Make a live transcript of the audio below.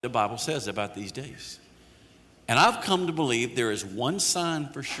the Bible says about these days. And I've come to believe there is one sign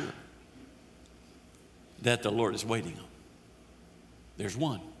for sure that the Lord is waiting on. There's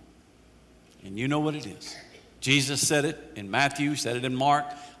one. And you know what it is. Jesus said it in Matthew, said it in Mark,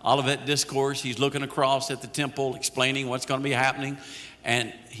 Olivet Discourse. He's looking across at the temple, explaining what's going to be happening.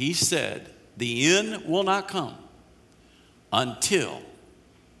 And he said, the end will not come until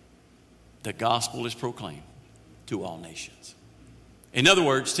the gospel is proclaimed to all nations. In other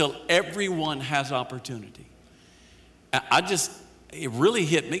words, till everyone has opportunity. It really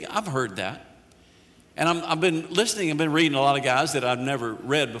hit me. I've heard that. And I've been listening, I've been reading a lot of guys that I've never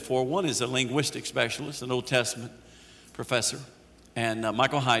read before. One is a linguistic specialist, an Old Testament professor. And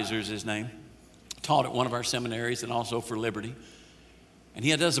Michael Heiser is his name. Taught at one of our seminaries and also for Liberty. And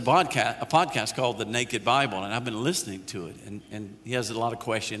he does a podcast called The Naked Bible. And I've been listening to it. And he has a lot of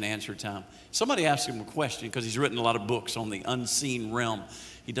question and answer time. Somebody asked him a question because he's written a lot of books on the unseen realm.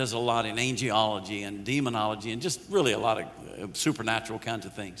 He does a lot in angelology and demonology and just really a lot of supernatural kinds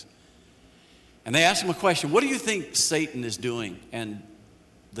of things. And they asked him a question, what do you think Satan is doing and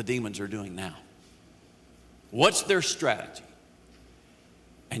the demons are doing now? What's their strategy?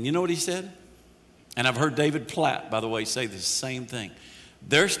 And you know what he said? And I've heard David Platt, by the way, say the same thing.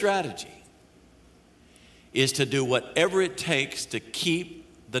 Their strategy is to do whatever it takes to keep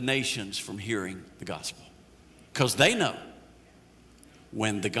the nations from hearing the gospel. Because they know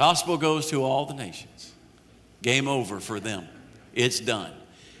when the gospel goes to all the nations, game over for them. It's done.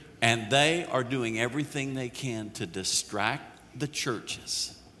 And they are doing everything they can to distract the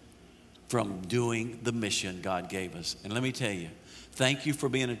churches from doing the mission God gave us. And let me tell you, thank you for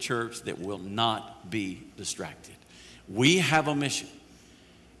being a church that will not be distracted. We have a mission.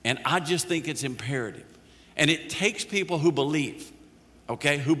 And I just think it's imperative. And it takes people who believe,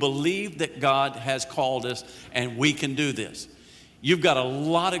 okay, who believe that God has called us and we can do this. You've got a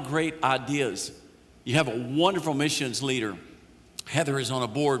lot of great ideas. You have a wonderful missions leader. Heather is on a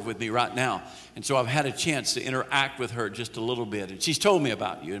board with me right now. And so I've had a chance to interact with her just a little bit. And she's told me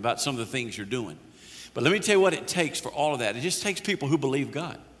about you and about some of the things you're doing. But let me tell you what it takes for all of that. It just takes people who believe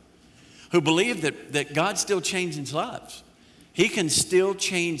God. Who believe that God's still changing lives. He can still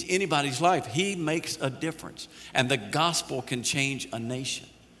change anybody's life. He makes a difference. And the gospel can change a nation.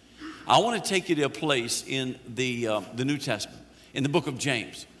 I want to take you to a place in the New Testament, in the book of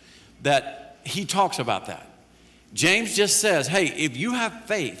James, that he talks about that. James just says, hey, if you have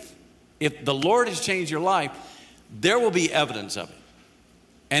faith, if the Lord has changed your life, there will be evidence of it.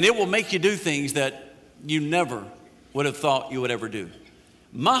 And it will make you do things that you never would have thought you would ever do.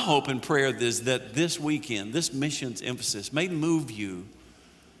 My hope and prayer is that this weekend, this missions emphasis may move you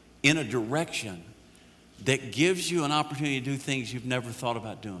in a direction that gives you an opportunity to do things you've never thought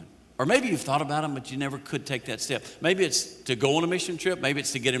about doing. Or maybe you've thought about them, but you never could take that step. Maybe it's to go on a mission trip. Maybe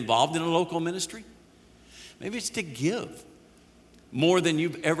it's to get involved in a local ministry. Maybe it's to give more than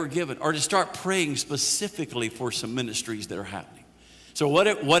you've ever given, or to start praying specifically for some ministries that are happening. So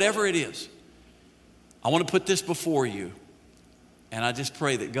whatever it is, I want to put this before you, and I just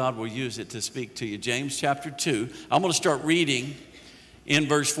pray that God will use it to speak to you. James chapter 2, I'm going to start reading in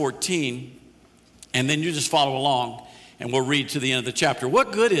verse 14, and then you just follow along, and we'll read to the end of the chapter.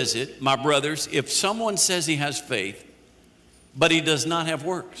 What good is it, my brothers, if someone says he has faith, but he does not have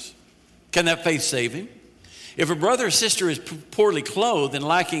works? Can that faith save him? If a brother or sister is poorly clothed and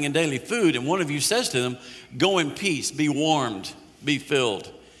lacking in daily food, and one of you says to them, go in peace, be warmed, be filled,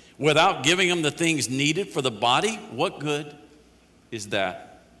 without giving them the things needed for the body, what good is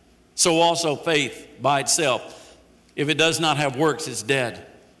that? So also faith by itself, if it does not have works, it's dead.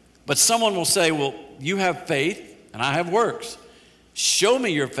 But someone will say, well, you have faith and I have works. Show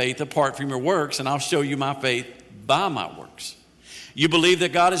me your faith apart from your works, and I'll show you my faith by my works. You believe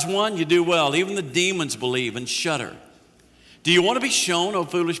that God is one? You do well. Even the demons believe and shudder. Do you want to be shown, O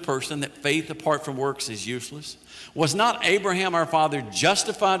foolish person, that faith apart from works is useless? Was not Abraham our father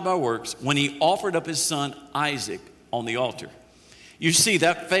justified by works when he offered up his son Isaac on the altar? You see,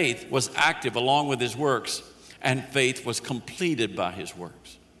 that faith was active along with his works, and faith was completed by his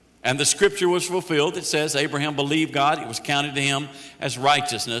works. And the scripture was fulfilled. It says Abraham believed God. It was counted to him as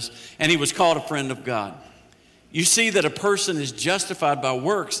righteousness, and he was called a friend of God. You see that a person is justified by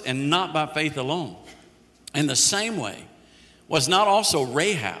works and not by faith alone. In the same way, was not also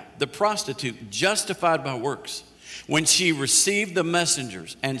Rahab, the prostitute, justified by works when she received the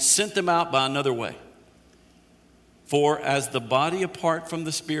messengers and sent them out by another way? For as the body apart from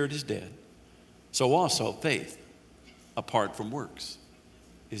the spirit is dead, so also faith apart from works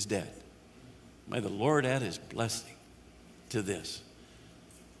is dead. May the Lord add his blessing to this.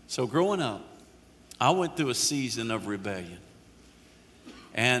 So growing up, I went through a season of rebellion.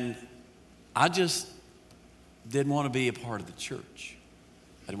 And I just didn't want to be a part of the church.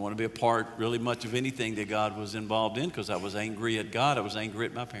 I didn't want to be a part really much of anything that God was involved in because I was angry at God. I was angry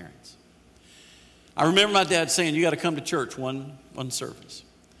at my parents. I remember my dad saying, you got to come to church one service.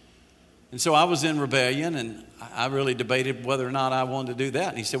 And so I was in rebellion, and I really debated whether or not I wanted to do that.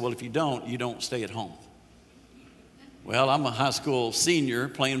 And he said, well, if you don't stay at home. Well, I'm a high school senior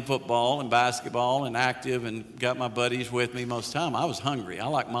playing football and basketball and active and got my buddies with me most of the time. I was hungry. I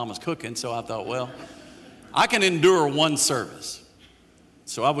like mama's cooking, so I thought, well, I can endure one service.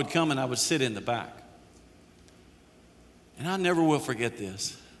 So I would come and I would sit in the back. And I never will forget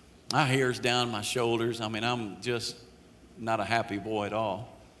this. My hair's down my shoulders. I mean, I'm just not a happy boy at all.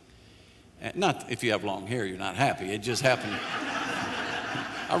 And not if you have long hair, you're not happy. It just happened.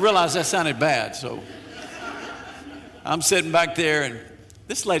 I realized that sounded bad, so I'm sitting back there, and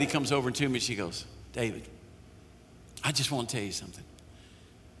this lady comes over to me. She goes, David, I just want to tell you something.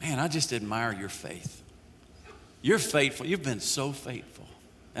 Man, I just admire your faith. You're faithful. You've been so faithful.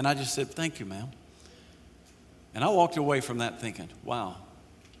 And I just said, thank you, ma'am. And I walked away from that thinking, wow.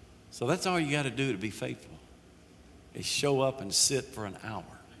 So that's all you got to do to be faithful is show up and sit for an hour.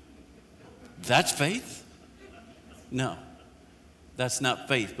 That's faith? No, that's not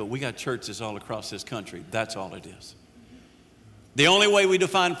faith, but we got churches all across this country. That's all it is. The only way we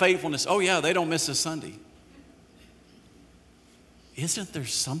define faithfulness, oh yeah, they don't miss a Sunday. Isn't there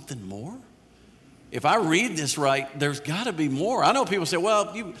something more? If I read this right, there's got to be more. I know people say,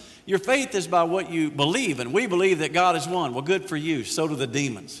 well, your faith is by what you believe, and we believe that God is one. Well, good for you. So do the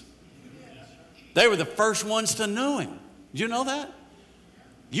demons. They were the first ones to know him. Did you know that?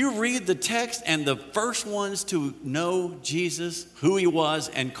 You read the text, and the first ones to know Jesus, who he was,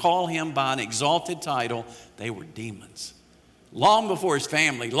 and call him by an exalted title, they were demons. Long before his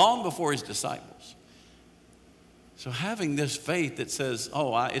family, long before his disciples. So having this faith that says,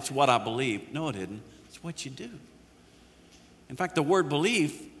 oh, it's what I believe. No, it isn't. It's what you do. In fact, the word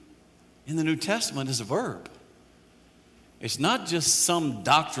belief in the New Testament is a verb. It's not just some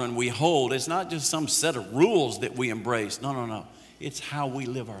doctrine we hold. It's not just some set of rules that we embrace. No, no, no. It's how we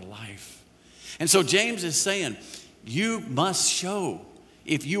live our life. And so James is saying, you must show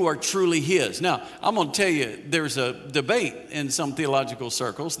if you are truly his. Now, I'm going to tell you, there's a debate in some theological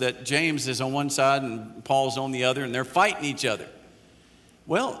circles that James is on one side and Paul's on the other, and they're fighting each other.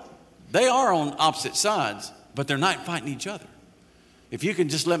 Well, they are on opposite sides, but they're not fighting each other. If you can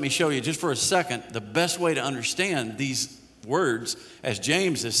just let me show you just for a second the best way to understand these words as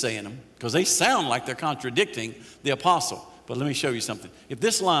James is saying them, because they sound like they're contradicting the apostle. But let me show you something. If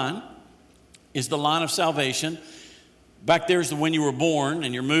this line is the line of salvation, back there's when you were born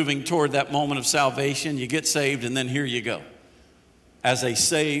and you're moving toward that moment of salvation, you get saved, and then here you go as a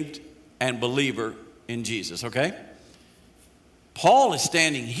saved and believer in Jesus, okay? Paul is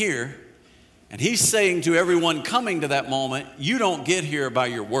standing here, and he's saying to everyone coming to that moment, you don't get here by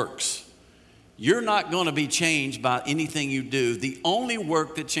your works. You're not going to be changed by anything you do. The only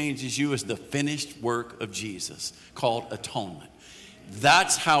work that changes you is the finished work of Jesus, called atonement.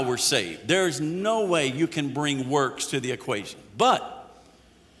 That's how we're saved. There's no way you can bring works to the equation. But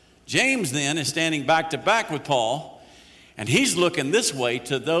James then is standing back to back with Paul, and he's looking this way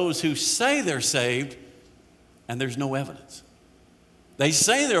to those who say they're saved, and there's no evidence. They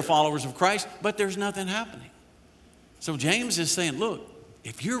say they're followers of Christ, but there's nothing happening. So James is saying, look,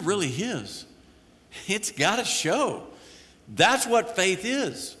 if you're really his, it's got to show. That's what faith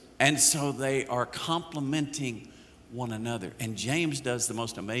is. And so they are complementing one another. And James does the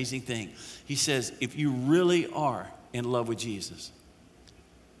most amazing thing. He says, if you really are in love with Jesus,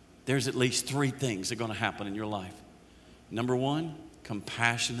 there's at least three things that are going to happen in your life. Number one,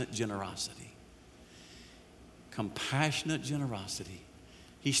 compassionate generosity. Compassionate generosity.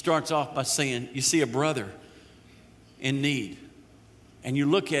 He starts off by saying, you see a brother in need, and you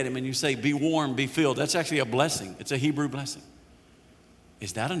look at him and you say, be warm, be filled. That's actually a blessing. It's a Hebrew blessing.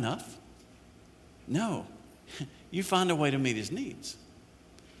 Is that enough? No. You find a way to meet his needs.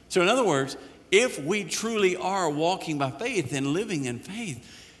 So in other words, if we truly are walking by faith and living in faith,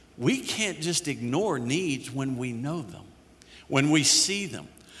 we can't just ignore needs when we know them, when we see them,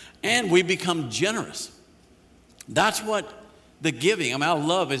 and we become generous. That's what the giving, I mean, I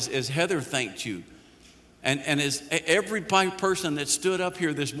love as Heather thanked you. And as every person that stood up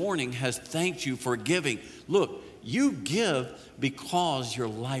here this morning has thanked you for giving. Look, you give because your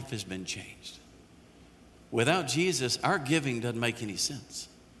life has been changed. Without Jesus, our giving doesn't make any sense.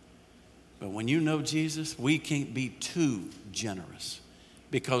 But when you know Jesus, we can't be too generous.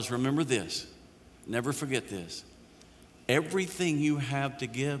 Because remember this, never forget this. Everything you have to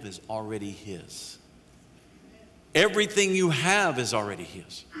give is already his. Everything you have is already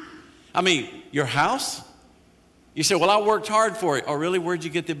his. I mean, your house, you say, well, I worked hard for it. Oh, really? Where'd you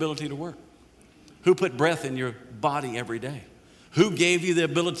get the ability to work? Who put breath in your body every day? Who gave you the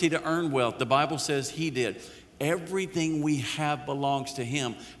ability to earn wealth? The Bible says he did. Everything we have belongs to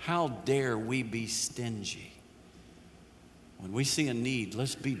him. How dare we be stingy? When we see a need,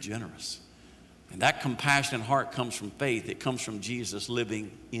 let's be generous. And that compassionate heart comes from faith. It comes from Jesus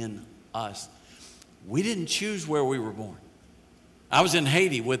living in us. We didn't choose where we were born. I was in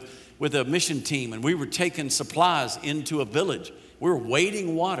Haiti with a mission team, and we were taking supplies into a village. We were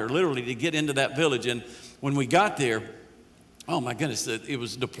wading water, literally, to get into that village. And when we got there, oh my goodness, it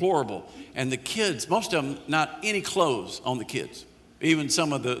was deplorable. And the kids, most of them, not any clothes on the kids, even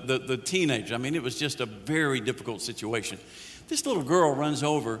some of the teenagers. I mean, it was just a very difficult situation. This little girl runs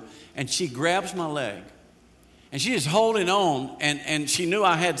over and she grabs my leg. And she is holding on, and she knew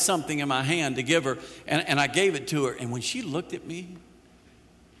I had something in my hand to give her, and I gave it to her. And when she looked at me,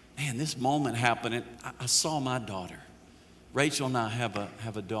 man, this moment happened, and I saw my daughter. Rachel and I have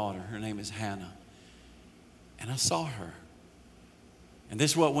a daughter. Her name is Hannah. And I saw her. And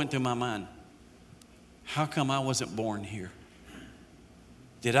this is what went through my mind. How come I wasn't born here?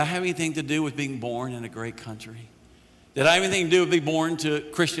 Did I have anything to do with being born in a great country? Did I have anything to do with being born to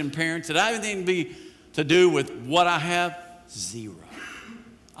Christian parents? Did I have anything to do with what I have? Zero.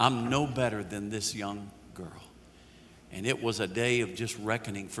 I'm no better than this young girl. And it was a day of just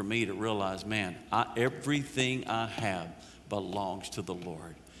reckoning for me to realize, man, everything I have belongs to the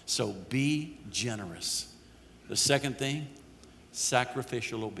Lord. So be generous. The second thing,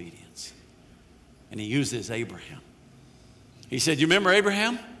 sacrificial obedience. And he uses Abraham. He said, you remember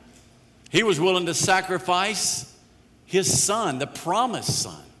Abraham? He was willing to sacrifice his son, the promised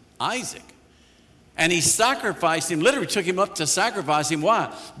son, Isaac. And he sacrificed him, literally took him up to sacrifice him.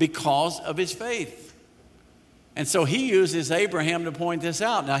 Why? Because of his faith. And so he uses Abraham to point this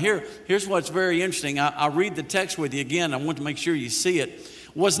out. Now here's what's very interesting. I'll read the text with you again. I want to make sure you see it.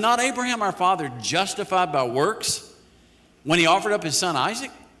 Was not Abraham our father justified by works when he offered up his son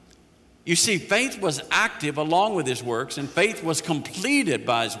Isaac? You see, faith was active along with his works, and faith was completed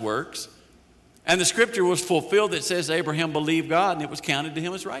by his works. And the scripture was fulfilled that says Abraham believed God, and it was counted to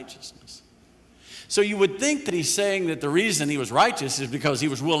him as righteousness. So you would think that he's saying that the reason he was righteous is because he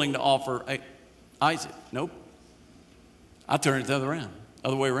was willing to offer Isaac. Nope. I turned it the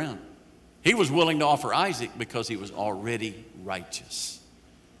other way around. He was willing to offer Isaac because he was already righteous.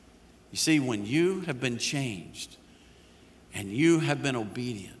 You see, when you have been changed and you have been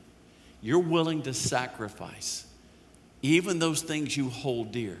obedient, you're willing to sacrifice even those things you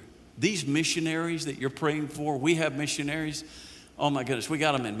hold dear. These missionaries that you're praying for, we have missionaries. Oh my goodness, we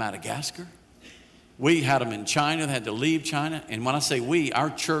got them in Madagascar. We had them in China. They had to leave China. And when I say we, our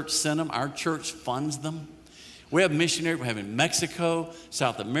church sent them. Our church funds them. We have missionaries. We have in Mexico,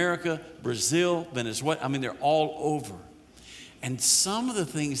 South America, Brazil, Venezuela. I mean, they're all over. And some of the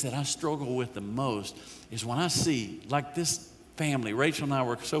things that I struggle with the most is when I see, like this family, Rachel and I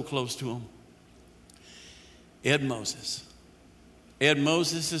were so close to them. Ed Moses. Ed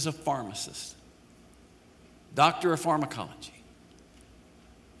Moses is a pharmacist, doctor of pharmacology.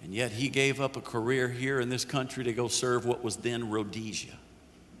 And yet he gave up a career here in this country to go serve what was then Rhodesia,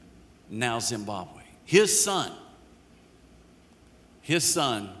 now Zimbabwe. His son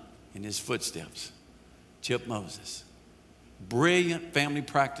in his footsteps, Chip Moses, brilliant family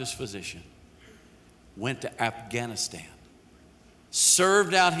practice physician, went to Afghanistan,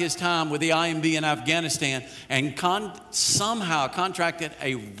 served out his time with the IMB in Afghanistan, and somehow contracted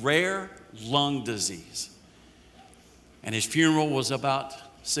a rare lung disease. And his funeral was about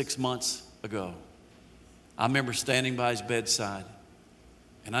 6 months ago. I remember standing by his bedside,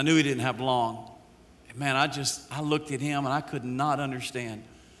 and I knew he didn't have long. And man, I looked at him, and I could not understand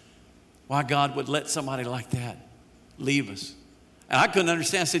why God would let somebody like that leave us. And I couldn't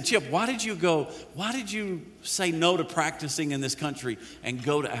understand. I said, Chip, why did you say no to practicing in this country and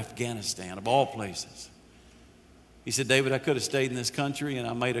go to Afghanistan, of all places? He said, David, I could have stayed in this country, and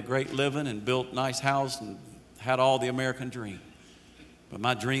I made a great living and built a nice house and had all the American dream. But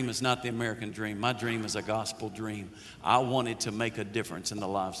my dream is not the American dream. My dream is a gospel dream. I wanted to make a difference in the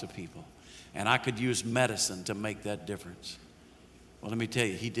lives of people. And I could use medicine to make that difference. Well, let me tell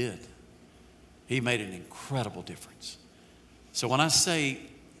you, he did. He made an incredible difference. So when I say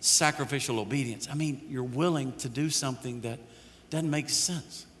sacrificial obedience, I mean you're willing to do something that doesn't make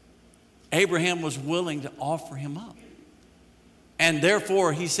sense. Abraham was willing to offer him up. And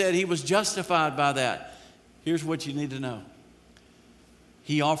therefore, he said he was justified by that. Here's what you need to know.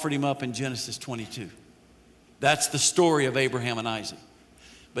 He offered him up in Genesis 22. That's the story of Abraham and Isaac.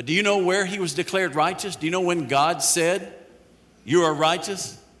 But do you know where he was declared righteous? Do you know when God said, you are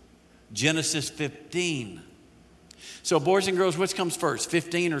righteous? Genesis 15. So boys and girls, which comes first,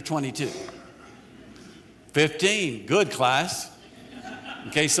 15 or 22? 15. Good, class.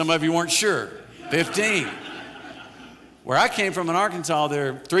 In case some of you weren't sure. 15. Where I came from in Arkansas, there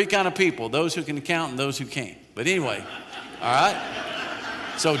are three kind of people, those who can count and those who can't. But anyway, all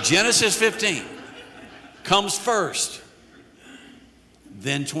right? So Genesis 15 comes first,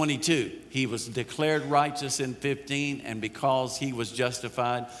 then 22. He was declared righteous in 15, and because he was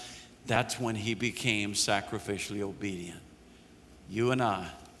justified, that's when he became sacrificially obedient. You and I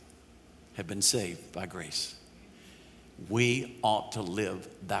have been saved by grace. We ought to live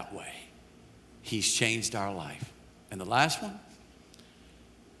that way. He's changed our life. And the last one,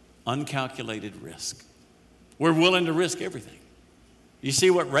 uncalculated risk. We're willing to risk everything. You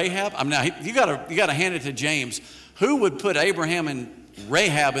see what Rahab, now you got to hand it to James. Who would put Abraham and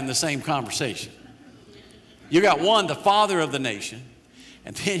Rahab in the same conversation? You got one, the father of the nation,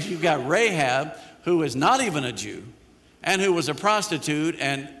 and then you got Rahab, who is not even a Jew, and who was a prostitute,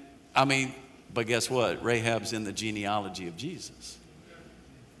 but guess what? Rahab's in the genealogy of Jesus.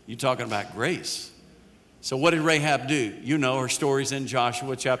 You're talking about grace. So what did Rahab do? You know her story's in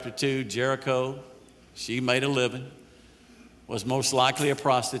Joshua chapter 2, Jericho. She made a living, was most likely a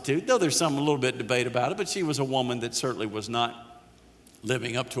prostitute, though there's a little bit debate about it, but she was a woman that certainly was not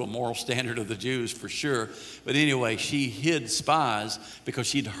living up to a moral standard of the Jews for sure. But anyway, she hid spies because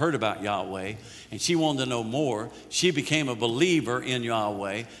she'd heard about Yahweh and she wanted to know more. She became a believer in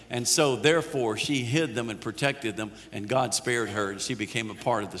Yahweh, and so therefore she hid them and protected them, and God spared her and she became a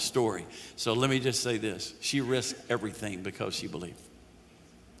part of the story. So let me just say this. She risked everything because she believed.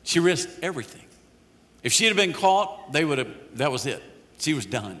 She risked everything. If she had been caught, that was it. She was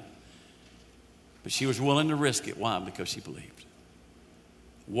done. But she was willing to risk it. Why? Because she believed.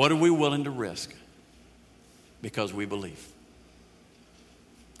 What are we willing to risk? Because we believe.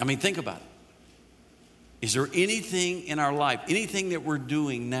 Think about it. Is there anything in our life, anything that we're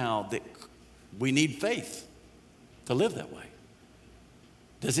doing now that we need faith to live that way?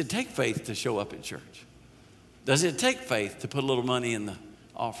 Does it take faith to show up at church? Does it take faith to put a little money in the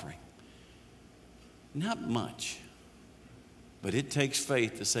offering? Not much. But it takes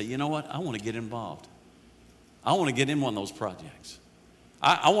faith to say, you know what? I want to get involved. I want to get in one of those projects.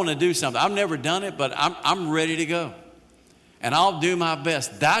 I want to do something. I've never done it, but I'm ready to go. And I'll do my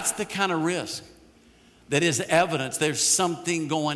best. That's the kind of risk that is evidence there's something going